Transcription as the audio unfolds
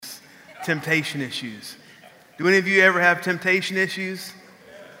temptation issues? Do any of you ever have temptation issues?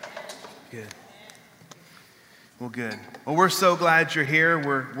 Good. Well, good. Well, we're so glad you're here.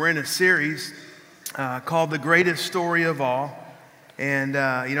 We're in a series called The Greatest Story of All. And,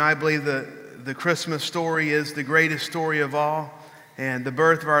 I believe the Christmas story is the greatest story of all, and the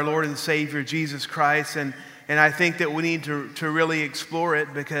birth of our Lord and Savior, Jesus Christ. And I think that we need to really explore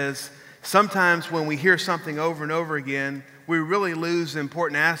it, because sometimes when we hear something over and over again, we really lose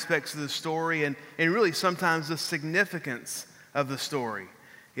important aspects of the story and really sometimes the significance of the story.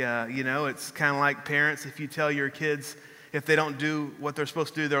 Yeah, it's kind of like parents. If you tell your kids if they don't do what they're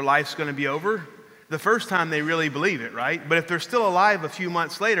supposed to do, their life's going to be over, the first time they really believe it, right? But if they're still alive a few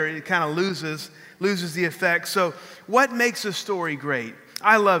months later, it kind of loses the effect. So what makes a story great?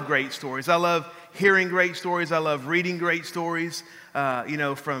 I love great stories. I love hearing great stories. I love reading great stories,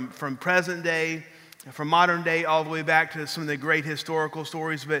 from present day, from modern day, all the way back to some of the great historical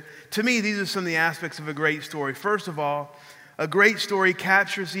stories. But to me, these are some of the aspects of a great story. First of all, a great story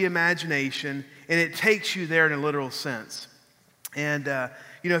captures the imagination, and it takes you there in a literal sense. And,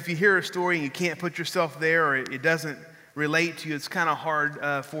 if you hear a story and you can't put yourself there, or it doesn't relate to you, it's kind of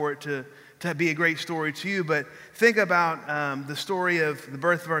hard for it to be a great story to you. But think about the story of the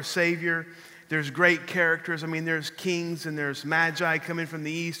birth of our Savior. There's great characters. There's kings, and there's magi coming from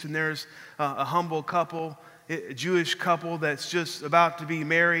the east, and there's a humble couple, a Jewish couple that's just about to be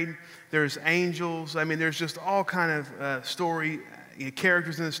married. There's angels. There's just all kind of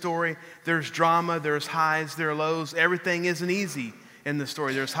characters in the story. There's drama. There's highs. There are lows. Everything isn't easy in the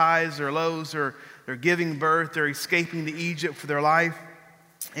story. There's highs. There are lows. They're giving birth. They're escaping to Egypt for their life.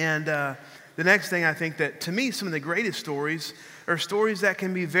 And the next thing, I think that, to me, some of the greatest stories are stories that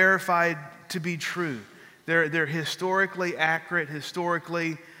can be verified to be true. They're historically accurate, they're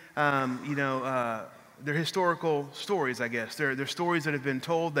historical stories, I guess. They're stories that have been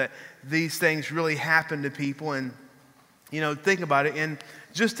told that these things really happen to people. And, think about it. And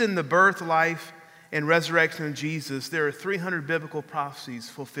just in the birth, life, and resurrection of Jesus, there are 300 biblical prophecies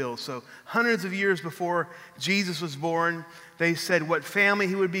fulfilled. So hundreds of years before Jesus was born, they said what family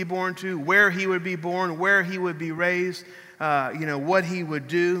he would be born to, where he would be born, where he would be raised, what he would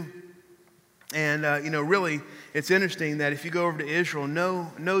do. And, really, it's interesting that if you go over to Israel,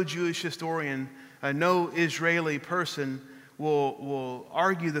 no Jewish historian, no Israeli person will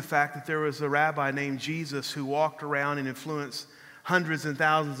argue the fact that there was a rabbi named Jesus who walked around and influenced hundreds and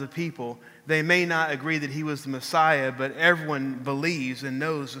thousands of people. They may not agree that he was the Messiah, but everyone believes and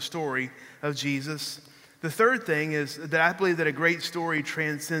knows the story of Jesus. The third thing is that I believe that a great story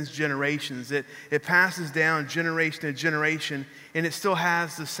transcends generations. It passes down generation to generation, and it still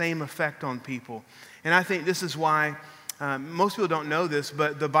has the same effect on people. And I think this is why most people don't know this,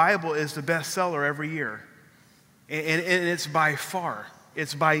 but the Bible is the bestseller every year. And it's by far.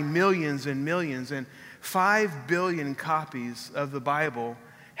 It's by millions and millions. And 5 billion copies of the Bible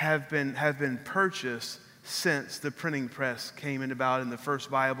have been purchased since the printing press came in about, and the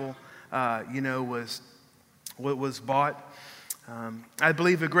first Bible, was bought. I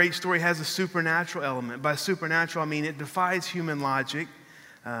believe a great story has a supernatural element. By supernatural, I mean it defies human logic.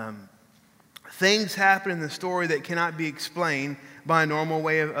 Things happen in the story that cannot be explained by a normal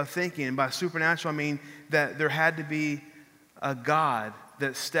way of thinking. And by supernatural, I mean that there had to be a God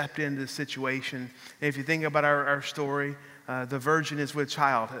that stepped into the situation. And if you think about our story, the virgin is with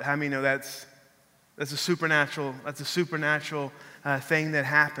child. How many know that's a supernatural thing that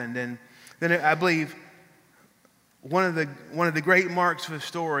happened? And then I believe one of the great marks of a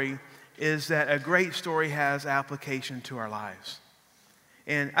story is that a great story has application to our lives.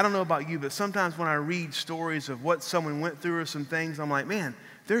 And I don't know about you, but sometimes when I read stories of what someone went through or some things, I'm like, man,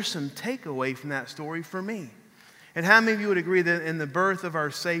 there's some takeaway from that story for me. And how many of you would agree that in the birth of our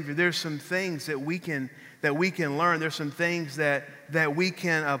Savior, there's some things that we can learn. There's some things that we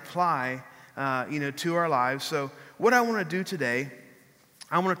can apply, to our lives. So what I want to do today,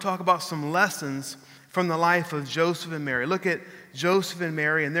 I want to talk about some lessons from the life of Joseph and Mary. Look at Joseph and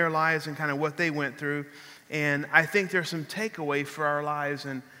Mary and their lives and kind of what they went through. And I think there's some takeaway for our lives.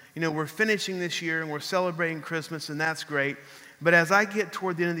 And, we're finishing this year and we're celebrating Christmas, and that's great. But as I get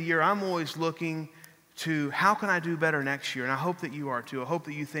toward the end of the year, I'm always looking to how can I do better next year? And I hope that you are too. I hope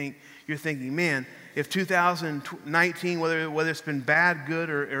that you're thinking, man, if 2019, whether it's been bad, good,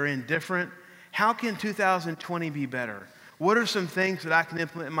 or indifferent, how can 2020 be better? What are some things that I can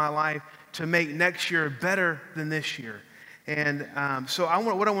implement in my life to make next year better than this year? And so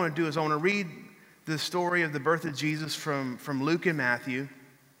what I want to do is I want to read the story of the birth of Jesus from Luke and Matthew.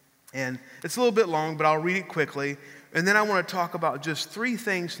 And it's a little bit long, but I'll read it quickly. And then I want to talk about just 3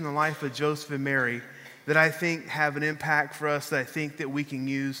 things from the life of Joseph and Mary that I think have an impact for us that I think that we can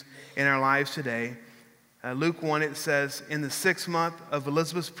use in our lives today. Luke 1, it says, in the 6th month of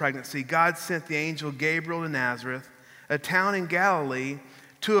Elizabeth's pregnancy, God sent the angel Gabriel to Nazareth, a town in Galilee,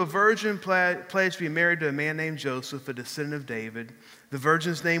 to a virgin pledged to be married to a man named Joseph, a descendant of David. The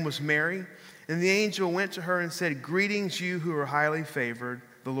virgin's name was Mary, and the angel went to her and said, "Greetings, you who are highly favored,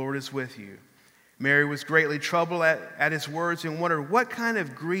 the Lord is with you." Mary was greatly troubled at his words and wondered what kind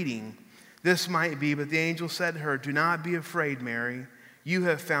of greeting this might be, but the angel said to her, "Do not be afraid, Mary. You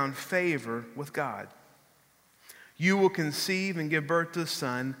have found favor with God. You will conceive and give birth to a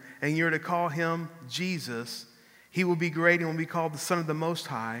son, and you are to call him Jesus. He will be great and will be called the Son of the Most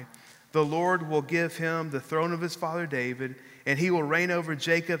High. The Lord will give him the throne of his father David, and he will reign over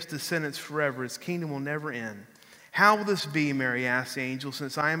Jacob's descendants forever. His kingdom will never end." "How will this be," Mary asked the angel,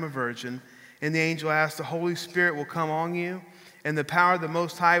 "since I am a virgin?" And the angel asked, "The Holy Spirit will come on you, and the power of the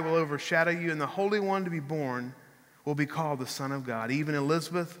Most High will overshadow you, and the Holy One to be born will be called the Son of God. Even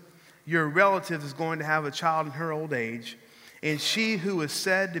Elizabeth, your relative, is going to have a child in her old age, and she who is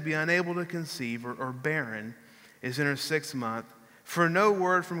said to be unable to conceive or barren is in her 6th month. For no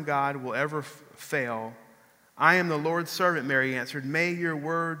word from God will ever fail. I am the Lord's servant," Mary answered. "May your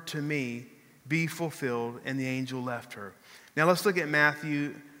word to me be fulfilled." And the angel left her. Now let's look at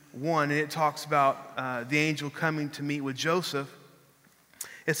Matthew 1, and it talks about the angel coming to meet with Joseph.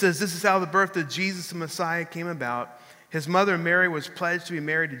 It says, "This is how the birth of Jesus the Messiah came about. His mother Mary was pledged to be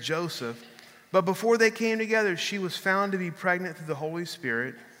married to Joseph, but before they came together, she was found to be pregnant through the Holy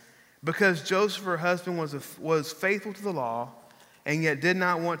Spirit. Because Joseph, her husband, was faithful to the law and yet did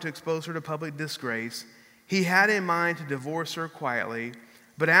not want to expose her to public disgrace, he had in mind to divorce her quietly.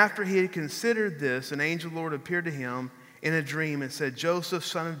 But after he had considered this, an angel of the Lord appeared to him in a dream and said, 'Joseph,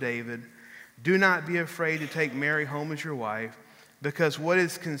 son of David, do not be afraid to take Mary home as your wife, because what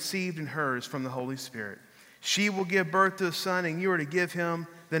is conceived in her is from the Holy Spirit. She will give birth to a son, and you are to give him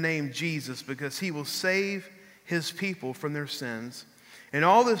the name Jesus, because he will save his people from their sins.' And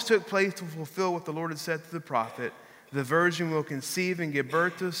all this took place to fulfill what the Lord had said through the prophet, 'The virgin will conceive and give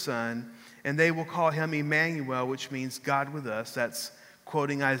birth to a son, and they will call him Emmanuel,' which means God with us." That's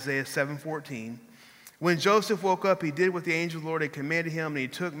quoting Isaiah 7:14. When Joseph woke up, he did what the angel of the Lord had commanded him, and he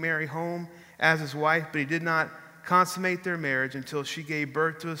took Mary home as his wife, but he did not consummate their marriage until she gave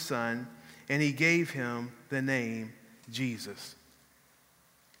birth to a son, and he gave him the name Jesus.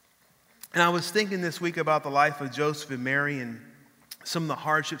 And I was thinking this week about the life of Joseph and Mary and some of the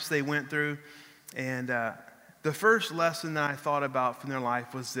hardships they went through. And the first lesson that I thought about from their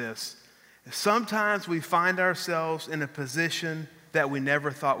life was this: sometimes we find ourselves in a position that we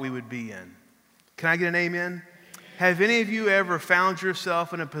never thought we would be in. Can I get an amen? Have any of you ever found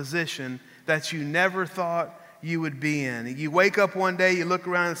yourself in a position that you never thought you would be in? You wake up one day, you look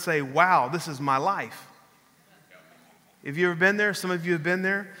around and say, "Wow, this is my life." Have you ever been there? Some of you have been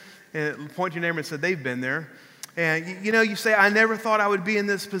there. And point to your neighbor and say, "They've been there." And you say, "I never thought I would be in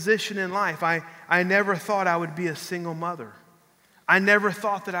this position in life. I never thought I would be a single mother. I never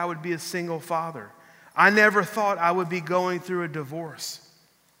thought that I would be a single father. I never thought I would be going through a divorce.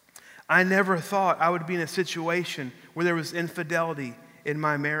 I never thought I would be in a situation where there was infidelity in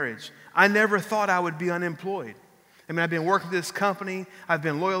my marriage. I never thought I would be unemployed. I mean, I've been working at this company. I've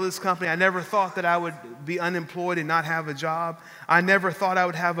been loyal to this company. I never thought that I would be unemployed and not have a job. I never thought I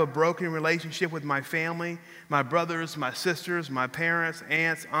would have a broken relationship with my family, my brothers, my sisters, my parents,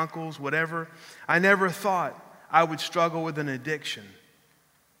 aunts, uncles, whatever. I never thought I would struggle with an addiction.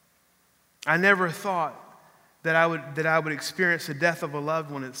 I never thought that I would experience the death of a loved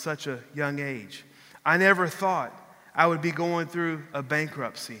one at such a young age. I never thought I would be going through a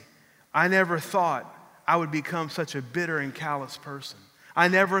bankruptcy. I never thought I would become such a bitter and callous person. I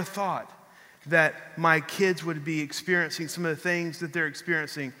never thought that my kids would be experiencing some of the things that they're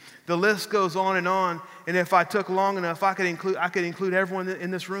experiencing. The list goes on, and if I took long enough, I could include everyone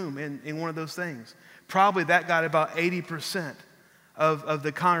in this room in one of those things. Probably that got about 80% of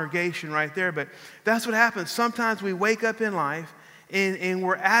the congregation right there. But that's what happens. Sometimes we wake up in life and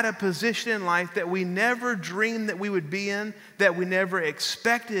we're at a position in life that we never dreamed that we would be in, that we never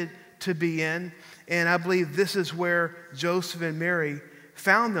expected to be in. And I believe this is where Joseph and Mary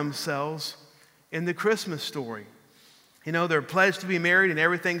found themselves in the Christmas story. You know, they're pledged to be married and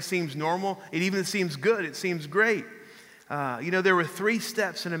everything seems normal. It even seems good. It seems great. There were 3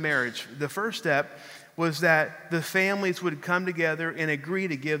 steps in a marriage. The first step was that the families would come together and agree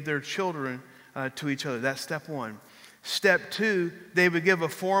to give their children to each other. That's step 1. Step 2, they would give a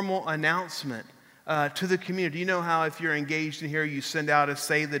formal announcement to the community. You know how if you're engaged in here, you send out a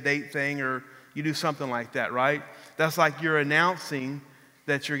save the date thing, or you do something like that, right? That's like you're announcing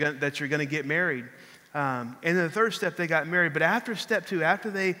that you're going to get married. And then the third step, they got married. But after step 2, after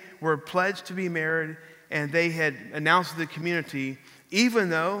they were pledged to be married and they had announced to the community, even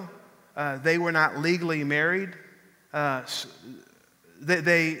though they were not legally married,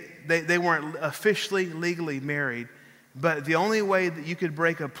 they weren't officially legally married. But the only way that you could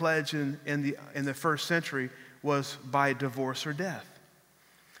break a pledge in the first century was by divorce or death.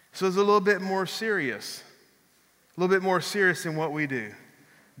 So it's a little bit more serious. A little bit more serious than what we do.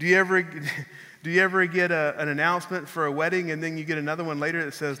 Do you ever get an announcement for a wedding and then you get another one later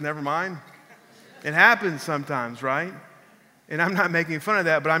that says, never mind? It happens sometimes, right? And I'm not making fun of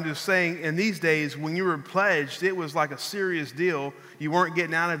that, but I'm just saying in these days, when you were pledged, it was like a serious deal. You weren't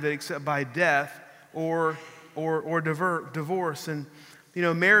getting out of it except by death or divorce. And, you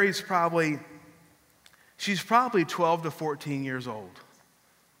know, she's probably 12 to 14 years old.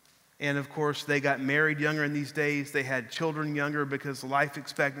 And of course, they got married younger in these days. They had children younger because life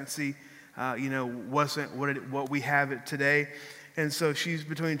expectancy, wasn't what we have it today. And so she's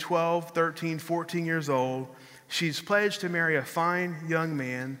between 12, 13, 14 years old. She's pledged to marry a fine young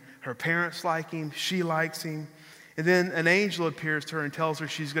man. Her parents like him. She likes him. And then an angel appears to her and tells her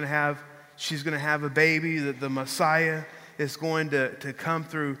she's going to have a baby, that the Messiah is going to come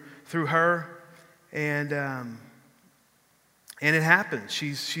through her. And it happens.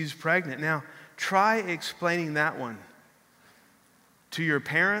 She's pregnant. Now, try explaining that one to your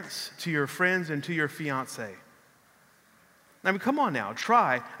parents, to your friends, and to your fiance. I mean, come on now,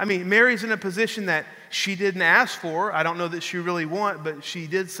 try. I mean, Mary's in a position that she didn't ask for. I don't know that she really wanted, but she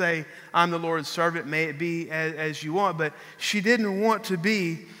did say, I'm the Lord's servant, may it be as you want. But she didn't want to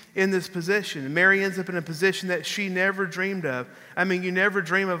be in this position. Mary ends up in a position that she never dreamed of. I mean, you never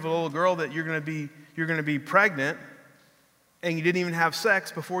dream of a little girl that you're going to be pregnant, and you didn't even have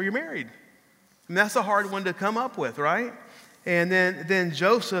sex before you're married. And that's a hard one to come up with, right? And then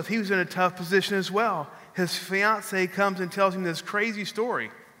Joseph, he was in a tough position as well. His fiance comes and tells him this crazy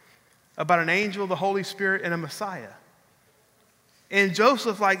story about an angel, the Holy Spirit, and a Messiah. And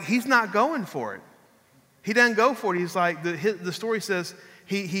Joseph, he's not going for it. He doesn't go for it. He's like, the story says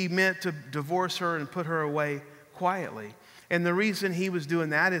he meant to divorce her and put her away quietly. And the reason he was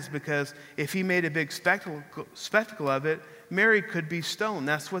doing that is because if he made a big spectacle of it, Mary could be stoned.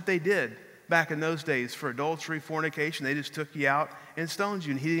 That's what they did back in those days for adultery, fornication. They just took you out and stoned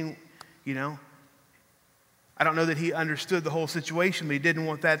you. And he didn't, I don't know that he understood the whole situation, but he didn't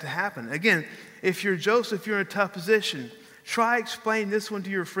want that to happen. Again, if you're Joseph, you're in a tough position. Try explaining this one to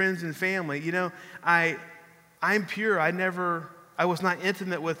your friends and family. I'm pure. I was not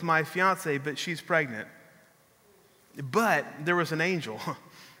intimate with my fiance, but she's pregnant. But there was an angel.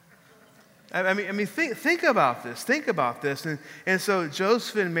 I mean, think about this. Think about this. And so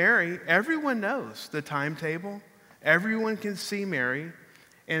Joseph and Mary, everyone knows the timetable. Everyone can see Mary.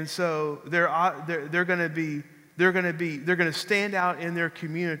 And so they're going to stand out in their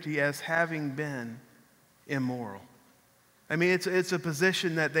community as having been immoral. I mean, it's a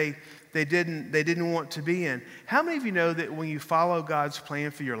position that they didn't want to be in. How many of you know that when you follow God's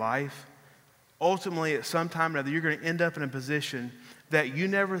plan for your life, ultimately at some time or other you're going to end up in a position that you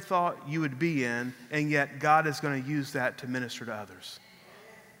never thought you would be in, and yet God is going to use that to minister to others.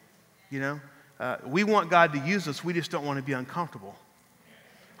 We want God to use us. We just don't want to be uncomfortable.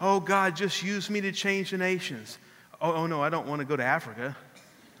 Oh, God, just use me to change the nations. Oh, no, I don't want to go to Africa.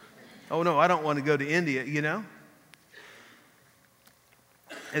 Oh, no, I don't want to go to India,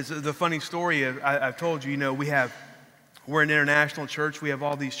 It's the funny story I've told you, we're an international church. We have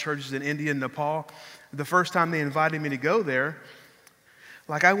all these churches in India and Nepal. The first time they invited me to go there,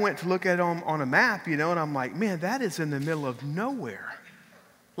 I went to look at it on a map, and I'm like, man, that is in the middle of nowhere.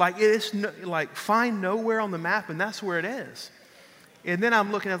 It's find nowhere on the map, and that's where it is. And then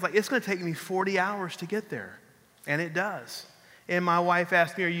I'm looking, I was like, it's going to take me 40 hours to get there. And it does. And my wife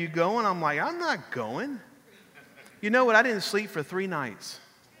asked me, are you going? I'm like, I'm not going. You know what? I didn't sleep for 3 nights.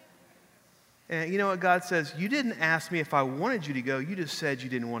 And you know what God says? You didn't ask me if I wanted you to go. You just said you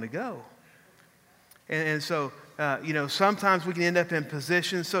didn't want to go. And so, sometimes we can end up in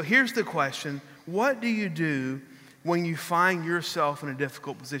positions. So here's the question. What do you do when you find yourself in a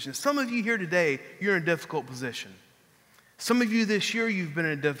difficult position? Some of you here today, you're in a difficult position. Some of you this year, you've been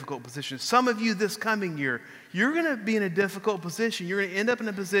in a difficult position. Some of you this coming year, you're going to be in a difficult position. You're going to end up in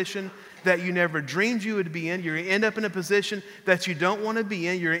a position that you never dreamed you would be in. You're going to end up in a position that you don't want to be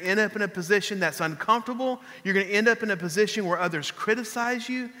in. You're going to end up in a position that's uncomfortable. You're going to end up in a position where others criticize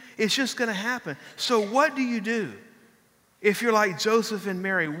you. It's just going to happen. So what do you do? If you're like Joseph and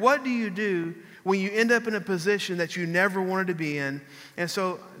Mary, what do you do when you end up in a position that you never wanted to be in? And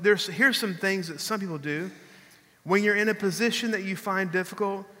so here's some things that some people do. When you're in a position that you find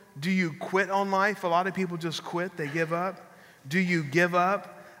difficult, do you quit on life? A lot of people just quit. They give up. Do you give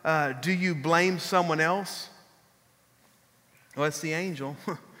up? Do you blame someone else? Well, it's the angel.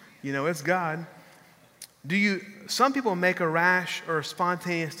 It's God. Some people make a rash or a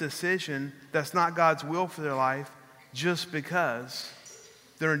spontaneous decision that's not God's will for their life just because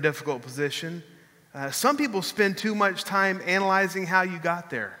they're in a difficult position. Some people spend too much time analyzing how you got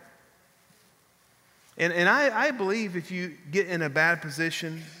there. And I believe if you get in a bad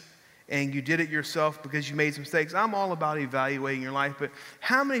position and you did it yourself because you made some mistakes, I'm all about evaluating your life. But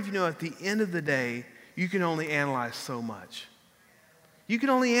how many of you know at the end of the day, you can only analyze so much? You can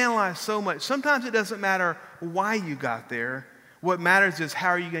only analyze so much. Sometimes it doesn't matter why you got there. What matters is how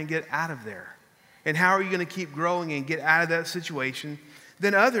are you going to get out of there? And how are you going to keep growing and get out of that situation?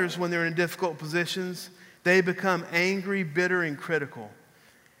 Then others, when they're in difficult positions, they become angry, bitter, and critical.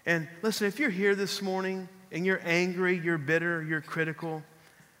 And listen, if you're here this morning and you're angry, you're bitter, you're critical,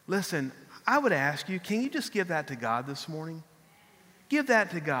 listen, I would ask you, can you just give that to God this morning? Give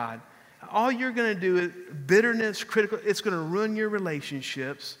that to God. All you're going to do is bitterness, critical, it's going to ruin your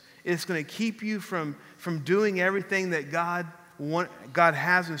relationships. It's going to keep you from doing everything that God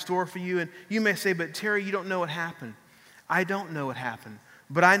has in store for you. And you may say, but Terry, you don't know what happened. I don't know what happened,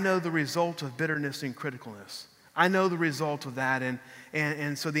 but I know the result of bitterness and criticalness. I know the result of that.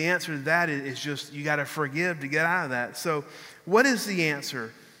 And so the answer to that is just you got to forgive to get out of that. So what is the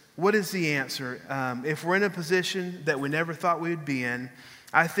answer? What is the answer? If we're in a position that we never thought we would be in,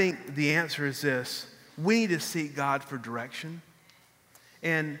 I think the answer is this. We need to seek God for direction.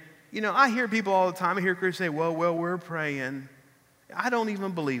 And, I hear people all the time. I hear Christians say, well, we're praying. I don't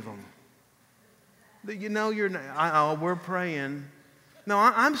even believe them. We're praying. No,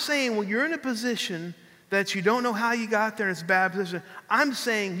 I'm saying when you're in a position that you don't know how you got there and it's a bad position, I'm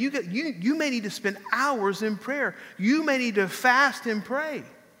saying you may need to spend hours in prayer. You may need to fast and pray.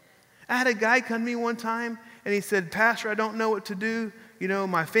 I had a guy come to me one time and he said, Pastor, I don't know what to do.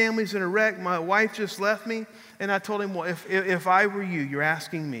 My family's in a wreck. My wife just left me. And I told him, well, if I were you, you're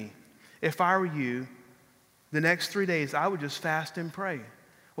asking me, if I were you, the next 3 days, I would just fast and pray.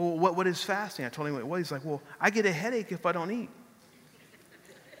 Well, what is fasting? I told him, well, he's like, well, I get a headache if I don't eat.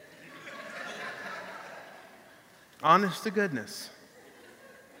 Honest to goodness.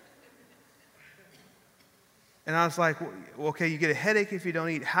 And I was like, well, okay, you get a headache if you don't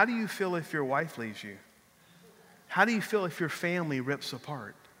eat. How do you feel if your wife leaves you? How do you feel if your family rips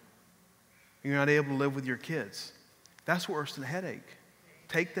apart? You're not able to live with your kids. That's worse than a headache.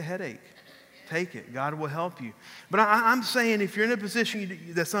 Take the headache. Take it. God will help you. But I'm saying if you're in a position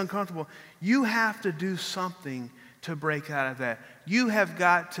that's uncomfortable, you have to do something to break out of that. You have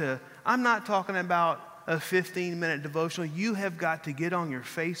got to, I'm not talking about a 15-minute devotional. You have got to get on your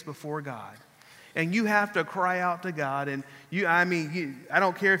face before God. And you have to cry out to God. And I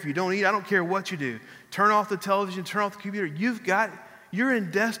don't care if you don't eat. I don't care what you do. Turn off the television. Turn off the computer. You're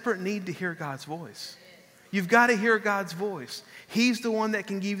in desperate need to hear God's voice. You've got to hear God's voice. He's the one that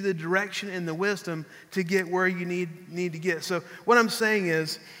can give you the direction and the wisdom to get where you need to get. So what I'm saying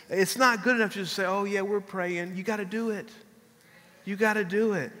is, it's not good enough to just say, oh yeah, we're praying. You got to do it. You got to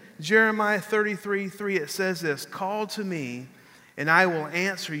do it. Jeremiah 33:3, it says this, call to me and I will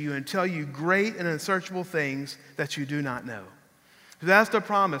answer you and tell you great and unsearchable things that you do not know. So that's the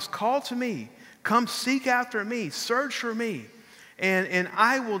promise. Call to me. Come seek after me. Search for me. And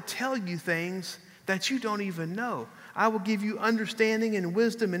I will tell you things that you don't even know. I will give you understanding and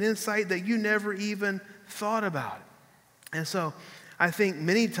wisdom and insight that you never even thought about. And so I think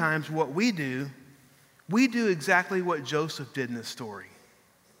many times what we do exactly what Joseph did in this story.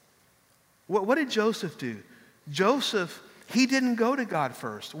 What did Joseph do? Joseph, he didn't go to God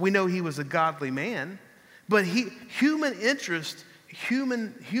first. We know he was a godly man, but human interest,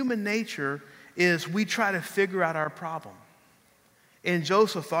 human nature is we try to figure out our problem. And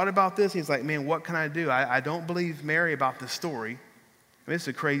Joseph thought about this. He's like, man, what can I do? I don't believe Mary about this story. It's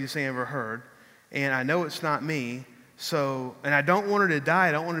the craziest thing I ever heard. And I know it's not me. And I don't want her to die.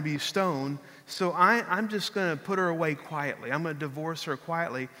 I don't want her to be stoned. So I'm just going to put her away quietly. I'm going to divorce her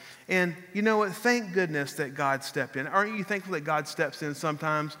quietly. And you know what? Thank goodness that God stepped in. Aren't you thankful that God steps in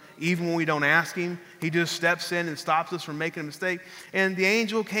sometimes, even when we don't ask him? He just steps in and stops us from making a mistake. And the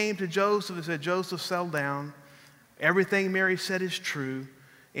angel came to Joseph and said, Joseph, settle down. Everything Mary said is true.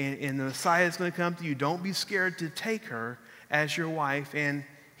 And the Messiah is going to come to you. Don't be scared to take her as your wife. And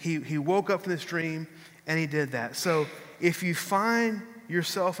he woke up from this dream and he did that. So if you find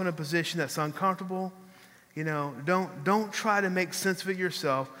yourself in a position that's uncomfortable, don't try to make sense of it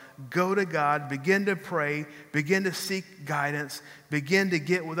yourself. Go to God, begin to pray, begin to seek guidance, begin to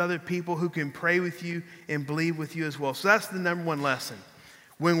get with other people who can pray with you and believe with you as well. So that's the number one lesson.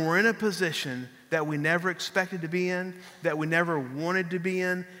 when we're in a position that we never expected to be in, that we never wanted to be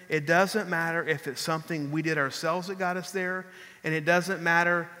in, it doesn't matter if it's something we did ourselves that got us there, and it doesn't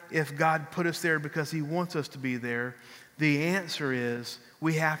matter if God put us there because he wants us to be there. The answer is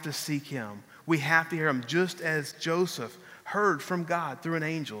we have to seek him. We have to hear him, just as Joseph heard from God through an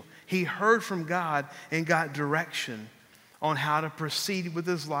angel. He heard from God and got direction on how to proceed with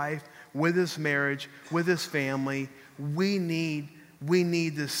his life, with his marriage, with his family. We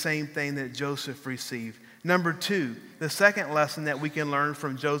need the same thing that Joseph received. Number two, the second lesson that we can learn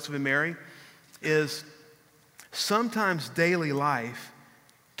from Joseph and Mary is sometimes daily life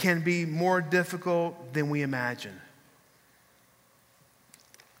can be more difficult than we imagine.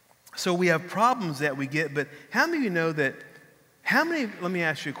 So we have problems that we get, but how many of you know that, let me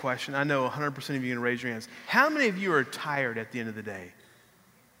ask you a question. I know 100% of you are going to raise your hands. How many of you are tired at the end of the day?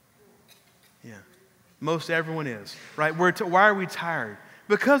 Yeah. Most everyone is, right? Why are we tired?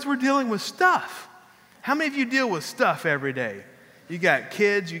 Because we're dealing with stuff. How many of you deal with stuff every day? You got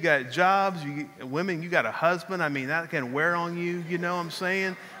kids, you got jobs, women, you got a husband. I mean, that can wear on you, you know what I'm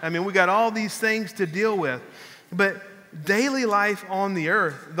saying? I mean, we got all these things to deal with. But daily life on the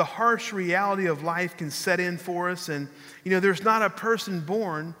earth, the harsh reality of life can set in for us. And, there's not a person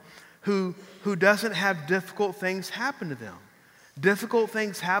born who doesn't have difficult things happen to them. Difficult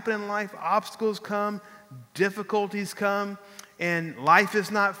things happen in life. Obstacles come. Difficulties come. And life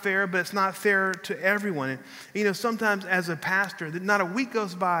is not fair, but it's not fair to everyone. And, sometimes as a pastor, not a week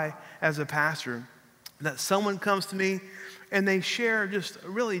goes by as a pastor that someone comes to me and they share just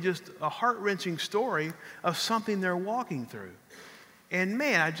a heart-wrenching story of something they're walking through. And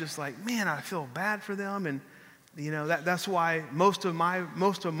man, I feel bad for them. And, that's why most of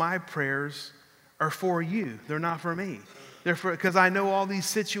my prayers are for you. They're not for me. They're because I know all these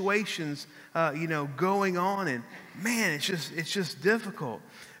situations, going on, and man, it's just difficult.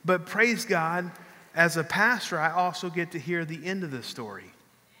 But praise God, as a pastor, I also get to hear the end of the story.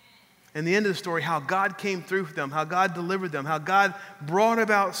 And the end of the story, how God came through for them, how God delivered them, how God brought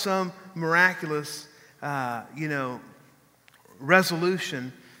about some miraculous,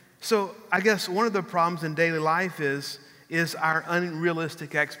 resolution. So I guess one of the problems in daily life is our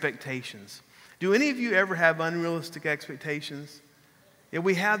unrealistic expectations. Do any of you ever have unrealistic expectations? Yeah,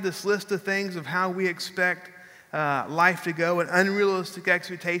 we have this list of things of how we expect life to go, and unrealistic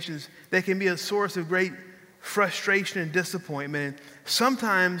expectations, they can be a source of great frustration and disappointment. And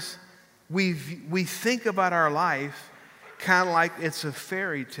sometimes we think about our life kind of like it's a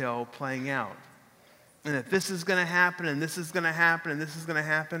fairy tale playing out. And if this is going to happen, and this is going to happen, and this is going to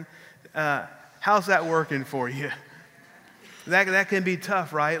happen, how's that working for you? That can be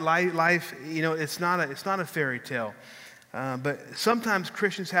tough, right? Life, it's not a fairy tale. But sometimes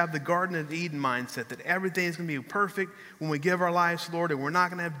Christians have the Garden of Eden mindset that everything is going to be perfect when we give our lives to the Lord, and we're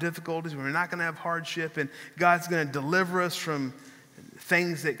not going to have difficulties, we're not going to have hardship, and God's going to deliver us from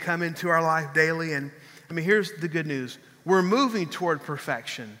things that come into our life daily. And here's the good news. We're moving toward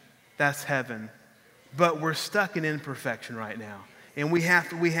perfection. That's heaven. But we're stuck in imperfection right now. And we have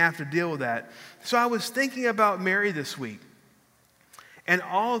to deal with that. So I was thinking about Mary this week and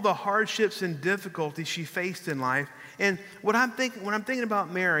all the hardships and difficulties she faced in life. And when I'm thinking about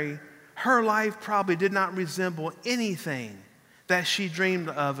Mary, her life probably did not resemble anything that she dreamed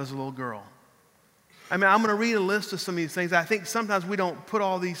of as a little girl. I'm going to read a list of some of these things. I think sometimes we don't put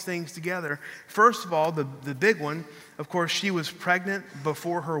all these things together. First of all, the big one, of course, she was pregnant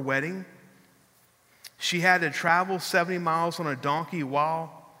before her wedding. She had to travel 70 miles on a donkey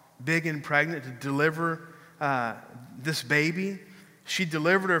while big and pregnant to deliver this baby. She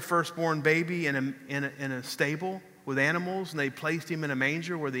delivered her firstborn baby in a stable with animals, and they placed him in a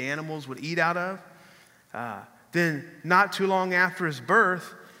manger where the animals would eat out of. Then not too long after his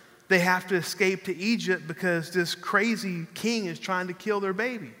birth, they have to escape to Egypt because this crazy king is trying to kill their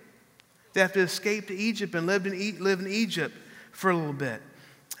baby. They have to escape to Egypt and live in Egypt for a little bit.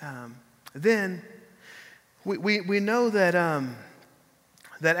 Then we know that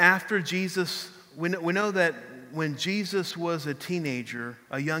after Jesus, we know that when Jesus was a teenager,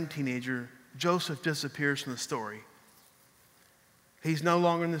 a young teenager, Joseph disappears from the story. He's no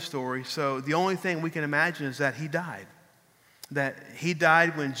longer in the story, so the only thing we can imagine is that he died. That he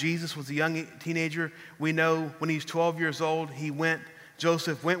died when Jesus was a young teenager. We know when he's 12 years old,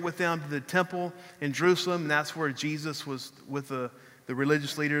 Joseph went with them to the temple in Jerusalem, and that's where Jesus was with the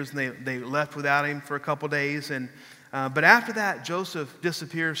religious leaders, and they left without him for a couple days. But after that, Joseph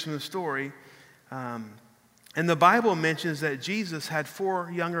disappears from the story. And the Bible mentions that Jesus had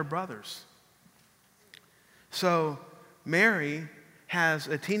 4 younger brothers. So Mary has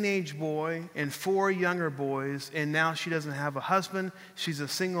a teenage boy and 4 younger boys, and now she doesn't have a husband. She's a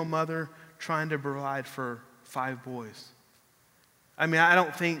single mother trying to provide for 5 boys. I mean, I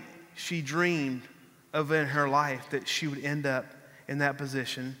don't think she dreamed of in her life that she would end up in that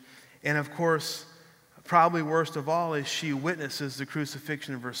position. And of course, probably worst of all is she witnesses the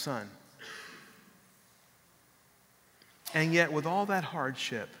crucifixion of her son. And yet, with all that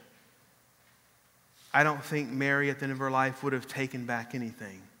hardship, I don't think Mary at the end of her life would have taken back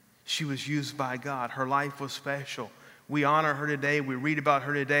anything. She was used by God. Her life was special. We honor her today. We read about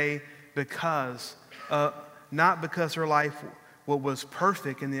her today because, not because her life was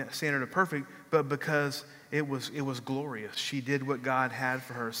perfect in the standard of perfect, but because it was glorious. She did what God had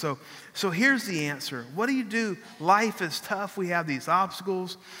for her. So here's the answer. What do you do? Life is tough. We have these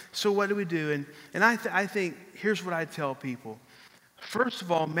obstacles. So what do we do? And I think here's what I tell people. First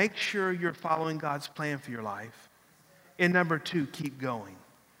of all, make sure you're following God's plan for your life. And number 2, keep going.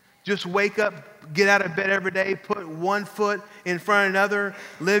 Just wake up, get out of bed every day, put one foot in front of another,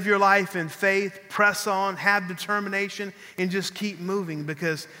 live your life in faith, press on, have determination, and just keep moving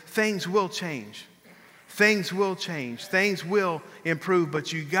because things will change. Things will change. Things will improve,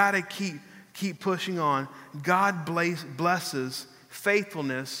 but you got to keep pushing on. God blesses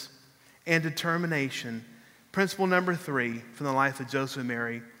faithfulness and determination. Principle number 3 from the life of Joseph and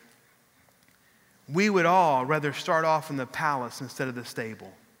Mary. We would all rather start off in the palace instead of the stable.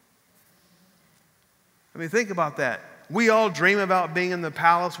 I mean, think about that. We all dream about being in the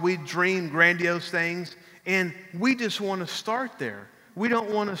palace. We dream grandiose things, and we just want to start there. We don't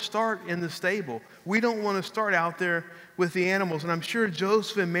want to start in the stable. We don't want to start out there with the animals. And I'm sure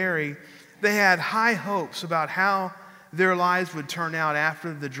Joseph and Mary, they had high hopes about how their lives would turn out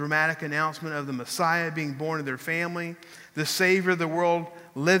after the dramatic announcement of the Messiah being born to their family, the Savior of the world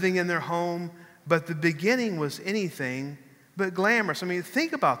living in their home. But the beginning was anything but glamorous. I mean,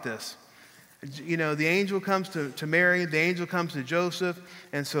 think about this. You know, the angel comes to Mary, the angel comes to Joseph,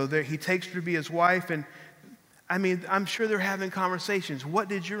 and so he takes her to be his wife. And I mean, I'm sure they're having conversations. What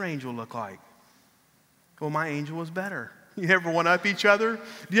did your angel look like? Well, my angel was better. You ever one-up each other?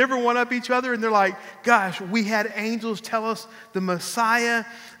 Do you ever one-up each other? And they're like, gosh, we had angels tell us the Messiah,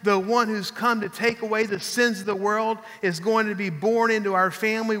 the one who's come to take away the sins of the world, is going to be born into our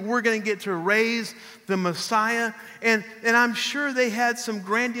family. We're going to get to raise the Messiah. And I'm sure they had some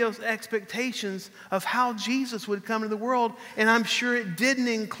grandiose expectations of how Jesus would come into the world. And I'm sure it didn't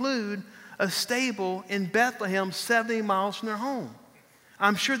include a stable in Bethlehem 70 miles from their home.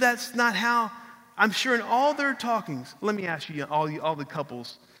 I'm sure that's not how... I'm sure in all their talkings, let me ask you, all the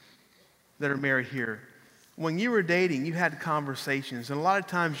couples that are married here, when you were dating, you had conversations, and a lot of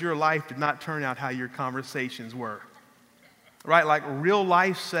times your life did not turn out how your conversations were, right? Like real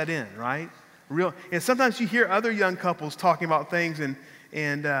life set in, right? And sometimes you hear other young couples talking about things,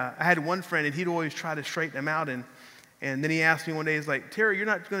 and I had one friend, and he'd always try to straighten them out, and then he asked me one day, he's like, Terry, you're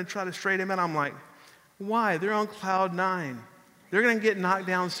not going to try to straighten them out? I'm like, why? They're on cloud 9. They're going to get knocked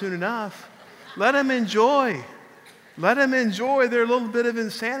down soon enough. Let them enjoy. Let them enjoy their little bit of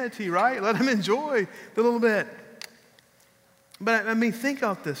insanity, right? Let them enjoy the little bit. But I mean, think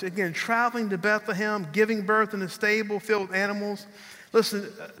about this. Again, traveling to Bethlehem, giving birth in a stable filled with animals.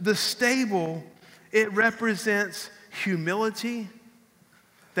 Listen, the stable, it represents humility,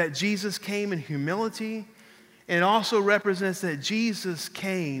 that Jesus came in humility. And it also represents that Jesus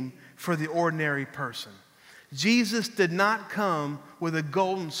came for the ordinary person. Jesus did not come with a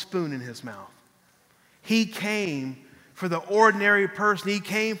golden spoon in his mouth. He came for the ordinary person. He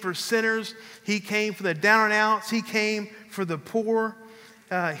came for sinners. He came for the down and outs. He came for the poor.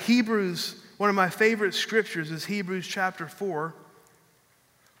 Hebrews, one of my favorite scriptures is Hebrews chapter 4.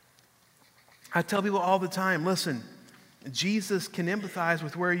 I tell people all the time, listen, Jesus can empathize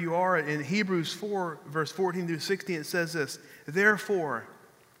with where you are. In Hebrews 4, verse 14 through 16, it says this, therefore,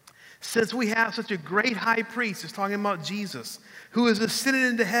 since we have such a great high priest, it's talking about Jesus, who is ascended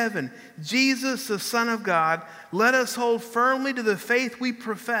into heaven, Jesus, the Son of God, let us hold firmly to the faith we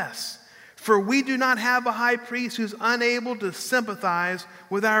profess. For we do not have a high priest who's unable to sympathize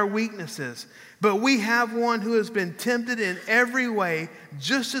with our weaknesses, but we have one who has been tempted in every way,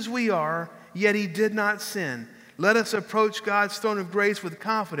 just as we are, yet he did not sin. Let us approach God's throne of grace with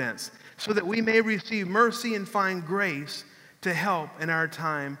confidence, so that we may receive mercy and find grace to help in our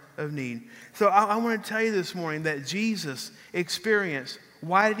time of need. So I want to tell you this morning that Jesus experienced,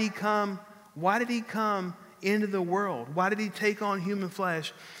 why did he come? Why did he come into the world? Why did he take on human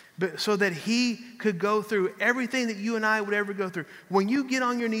flesh? But so that he could go through everything that you and I would ever go through. When you get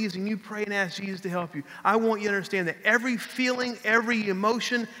on your knees and you pray and ask Jesus to help you, I want you to understand that every feeling, every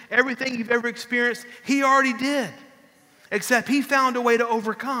emotion, everything you've ever experienced, he already did. except he found a way to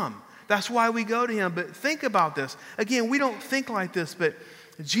overcome. That's why we go to him. But think about this. Again, we don't think like this, but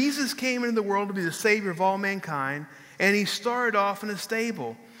Jesus came into the world to be the Savior of all mankind, and he started off in a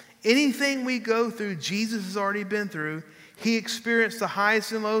stable. Anything we go through, Jesus has already been through. He experienced the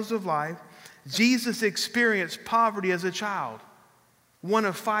highs and lows of life. Jesus experienced poverty as a child, one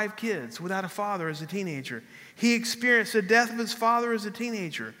of 5 kids without a father as a teenager. He experienced the death of his father as a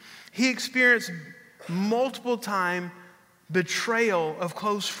teenager. He experienced multiple time betrayal of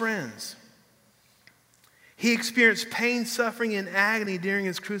close friends. He experienced pain, suffering, and agony during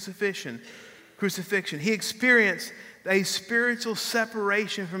his crucifixion. He experienced a spiritual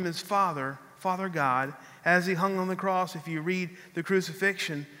separation from his Father God, as he hung on the cross. If you read the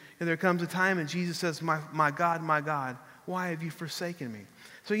crucifixion, and there comes a time and Jesus says, my God, why have you forsaken me?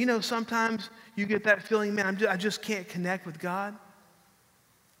 So, sometimes you get that feeling, man, I just can't connect with God.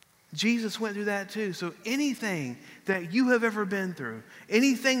 Jesus went through that too. So anything that you have ever been through,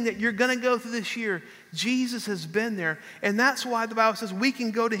 anything that you're going to go through this year, Jesus has been there. And that's why the Bible says we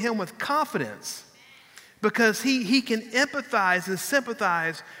can go to him with confidence, because he can empathize and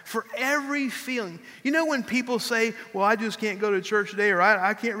sympathize for every feeling. When people say, well, I just can't go to church today, or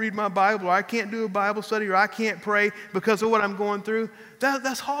I can't read my Bible, or I can't do a Bible study, or I can't pray because of what I'm going through,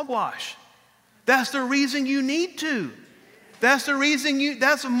 that's hogwash. That's the reason you need to. That's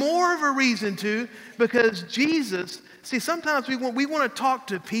more of a reason to, because Jesus, see, sometimes we want to talk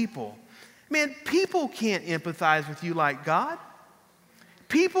to people. Man, people can't empathize with you like God.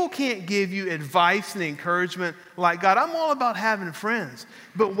 People can't give you advice and encouragement like God. I'm all about having friends.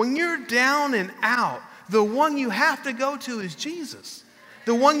 But when you're down and out, the one you have to go to is Jesus.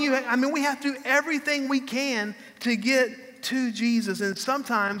 We have to do everything we can to get to Jesus. And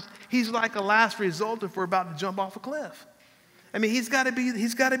sometimes he's like a last resort if we're about to jump off a cliff. He's got to be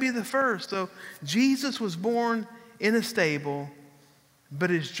the first. So Jesus was born in a stable, but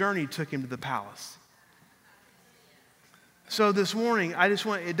his journey took him to the palace. So this morning,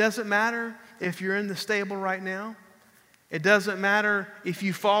 it doesn't matter if you're in the stable right now. It doesn't matter if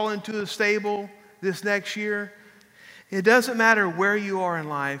you fall into the stable this next year. It doesn't matter where you are in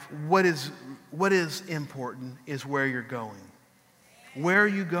life. What is important is where you're going. Where are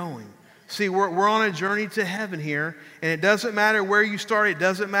you going? See, we're on a journey to heaven here, and it doesn't matter where you started. It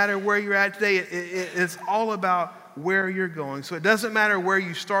doesn't matter where you're at today. It's all about where you're going. So it doesn't matter where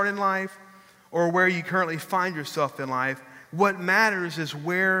you start in life or where you currently find yourself in life. What matters is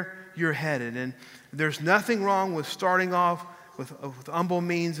where you're headed. And there's nothing wrong with starting off with humble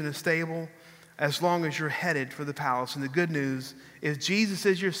means in a stable as long as you're headed for the palace. And the good news is Jesus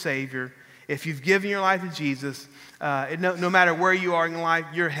is your Savior. If you've given your life to Jesus, no matter where you are in life,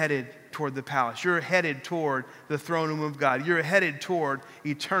 you're headed toward the palace. You're headed toward the throne room of God. You're headed toward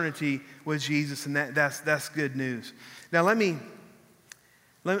eternity with Jesus, and that's good news. Now let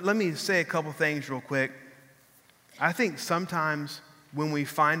me say a couple things real quick. I think sometimes when we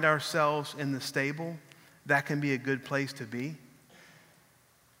find ourselves in the stable, that can be a good place to be.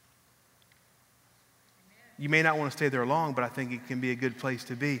 You may not want to stay there long, but I think it can be a good place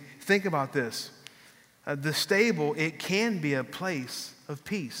to be. Think about this. The stable, it can be a place of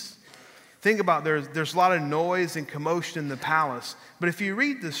peace. Think about there's a lot of noise and commotion in the palace. But if you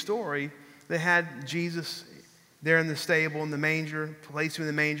read the story, they had Jesus there in the stable, in the manger, placed him in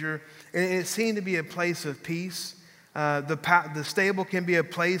the manger. And it seemed to be a place of peace. The stable can be a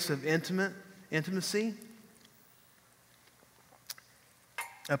place of intimacy,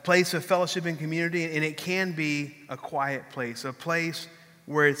 a place of fellowship and community, and it can be a quiet place, a place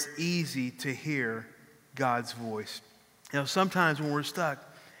where it's easy to hear God's voice. Sometimes when we're stuck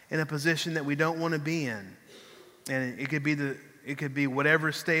in a position that we don't want to be in, and it could be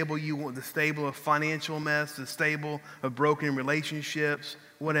whatever stable you want, the stable of financial mess, the stable of broken relationships,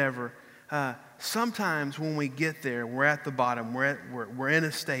 whatever. Sometimes when we get there, we're at the bottom, we're in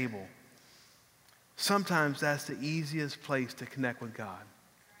a stable. Sometimes that's the easiest place to connect with God.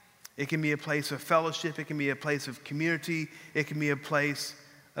 It can be a place of fellowship, it can be a place of community, it can be a place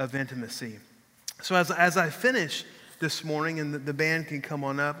of intimacy. So as I finish this morning, and the band can come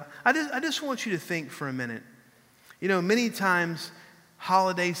on up, I just want you to think for a minute. Many times,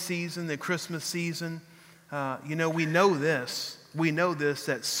 holiday season, the Christmas season, we know this. We know this,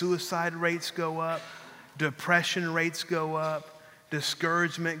 that suicide rates go up, depression rates go up,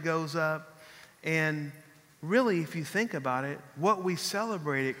 discouragement goes up. And really, if you think about it, what we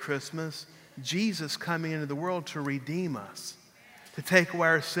celebrate at Christmas, Jesus coming into the world to redeem us, to take away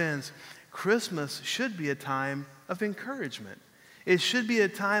our sins. Christmas should be a time of encouragement. It should be a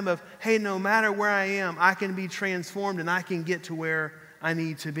time of, hey, no matter where I am, I can be transformed and I can get to where I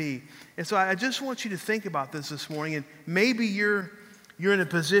need to be. And so I just want you to think about this morning. And maybe you're in a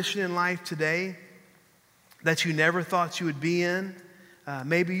position in life today that you never thought you would be in.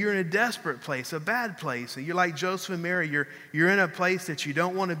 Maybe you're in a desperate place, a bad place. And you're like Joseph and Mary. You're in a place that you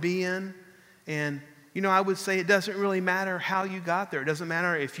don't want to be in. And, I would say it doesn't really matter how you got there. It doesn't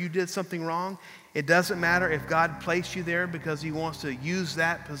matter if you did something wrong. It doesn't matter if God placed you there because he wants to use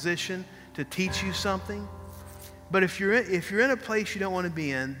that position to teach you something. But if you're in a place you don't want to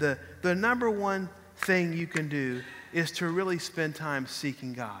be in, the number one thing you can do is to really spend time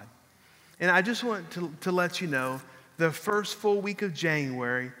seeking God. And I just want to let you know, the first full week of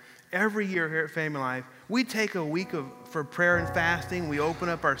January, every year here at Family Life, we take a week for prayer and fasting. We open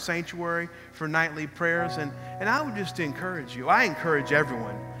up our sanctuary for nightly prayers. And I would just encourage you. I encourage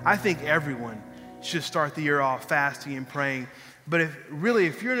everyone. I think everyone should start the year off fasting and praying. But if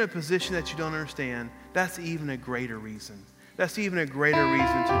you're in a position that you don't understand, that's even a greater reason. That's even a greater reason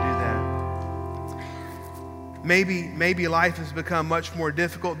to do that. Maybe life has become much more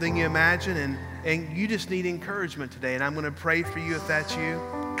difficult than you imagine, and you just need encouragement today. And I'm going to pray for you if that's you.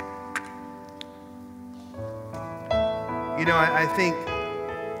 I think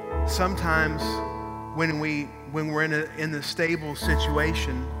sometimes when we're in a stable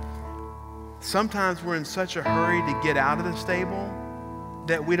situation, sometimes we're in such a hurry to get out of the stable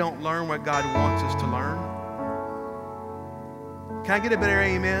that we don't learn what God wants us to learn. Can I get a better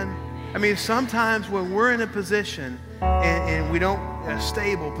amen? I mean, sometimes when we're in a position and a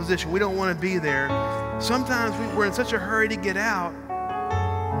stable position, we don't want to be there. Sometimes we're in such a hurry to get out,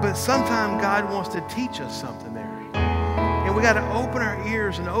 but sometimes God wants to teach us something there. And we got to open our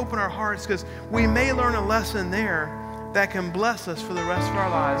ears and open our hearts, because we may learn a lesson there that can bless us for the rest of our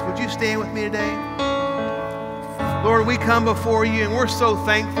lives. Would you stand with me today? Lord, we come before you and we're so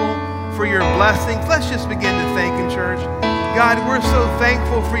thankful for your blessings. Let's just begin to thank him, church. God, we're so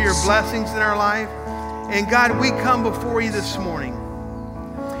thankful for your blessings in our life. And God, we come before you this morning.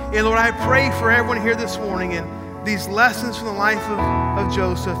 And Lord, I pray for everyone here this morning and these lessons from the life of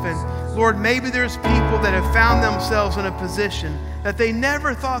Joseph. And Lord, maybe there's people that have found themselves in a position that they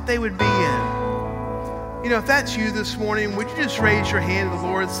never thought they would be in. If that's you this morning, would you just raise your hand to the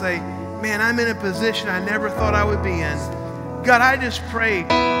Lord and say, man, I'm in a position I never thought I would be in. God, I just pray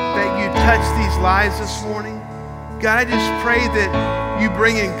that you touch these lives this morning. God, I just pray that you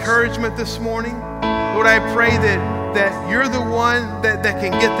bring encouragement this morning. Lord, I pray that you're the one that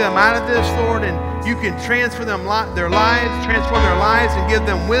can get them out of this, Lord, and you can transform their lives and give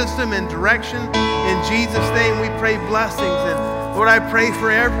them wisdom and direction. In Jesus' name we pray blessings. And Lord, I pray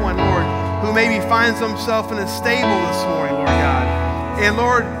for everyone, Lord, who maybe finds themselves in a stable this morning, Lord God. And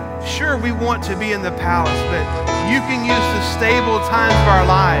Lord, sure, we want to be in the palace, but you can use the stable times of our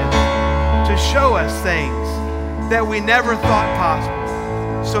lives to show us things that we never thought possible.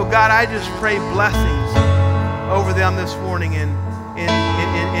 So God, I just pray blessings over them this morning in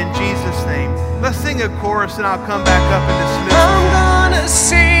Jesus' name. Let's sing a chorus and I'll come back up and dismiss. I'm gonna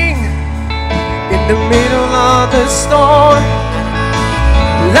sing in the middle of the storm.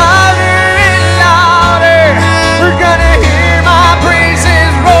 Louder and louder, we're gonna hear my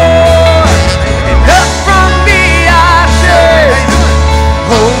praises roar. And up from the ashes,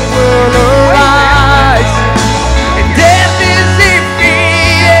 hope will arise. And death is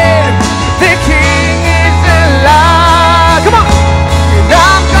defeated, the King is alive. Come on! And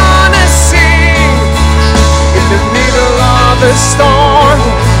I'm gonna sing in the middle of the storm.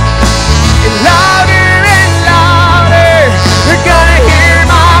 And louder and louder, we're gonna hear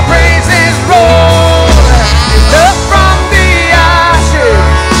my praises roar. And up from the ashes,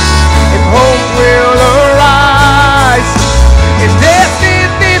 and hope will arise. And death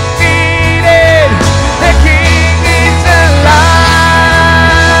is defeated, the King is alive.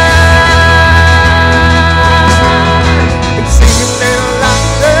 And sing a little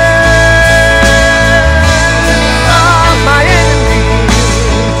louder, oh, my enemies,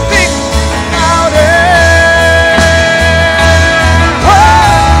 sing louder. Oh,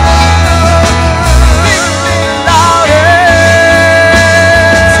 sing a little louder.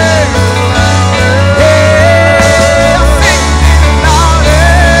 Yeah, sing louder.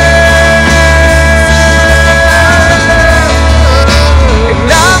 And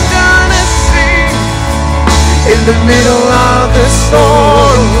I'm gonna sing in the middle of the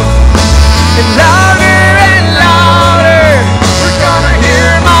storm. And louder and louder, we're gonna hear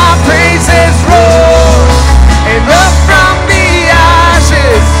my praises roar. And up from the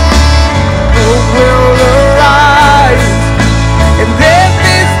ashes, hope will arise. And death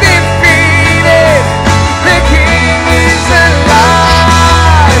is defeated, the King is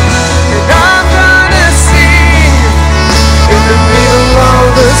alive. And I'm gonna sing in the middle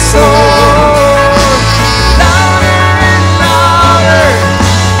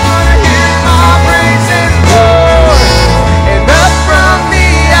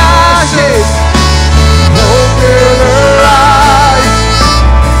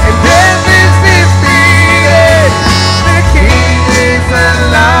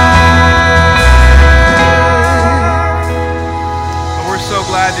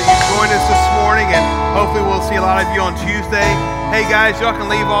lot of you on Tuesday. Hey guys, y'all can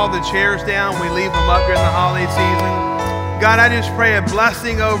leave all the chairs down. We leave them up during the holiday season. God, I just pray a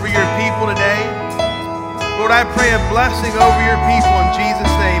blessing over your people today. Lord, I pray a blessing over your people in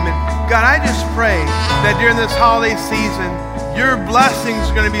Jesus' name. And God, I just pray that during this holiday season, your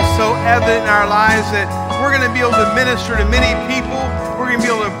blessings are going to be so evident in our lives that we're going to be able to minister to many people. We're going to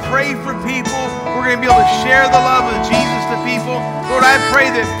be able to pray for people. We're going to be able to share the love of Jesus to people. Lord, I pray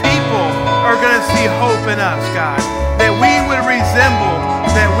that people are going to see hope in us, God. That we would resemble,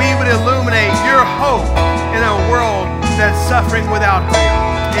 that we would illuminate your hope in a world that's suffering without hope.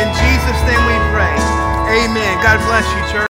 In Jesus' name we pray. Amen. God bless you, church.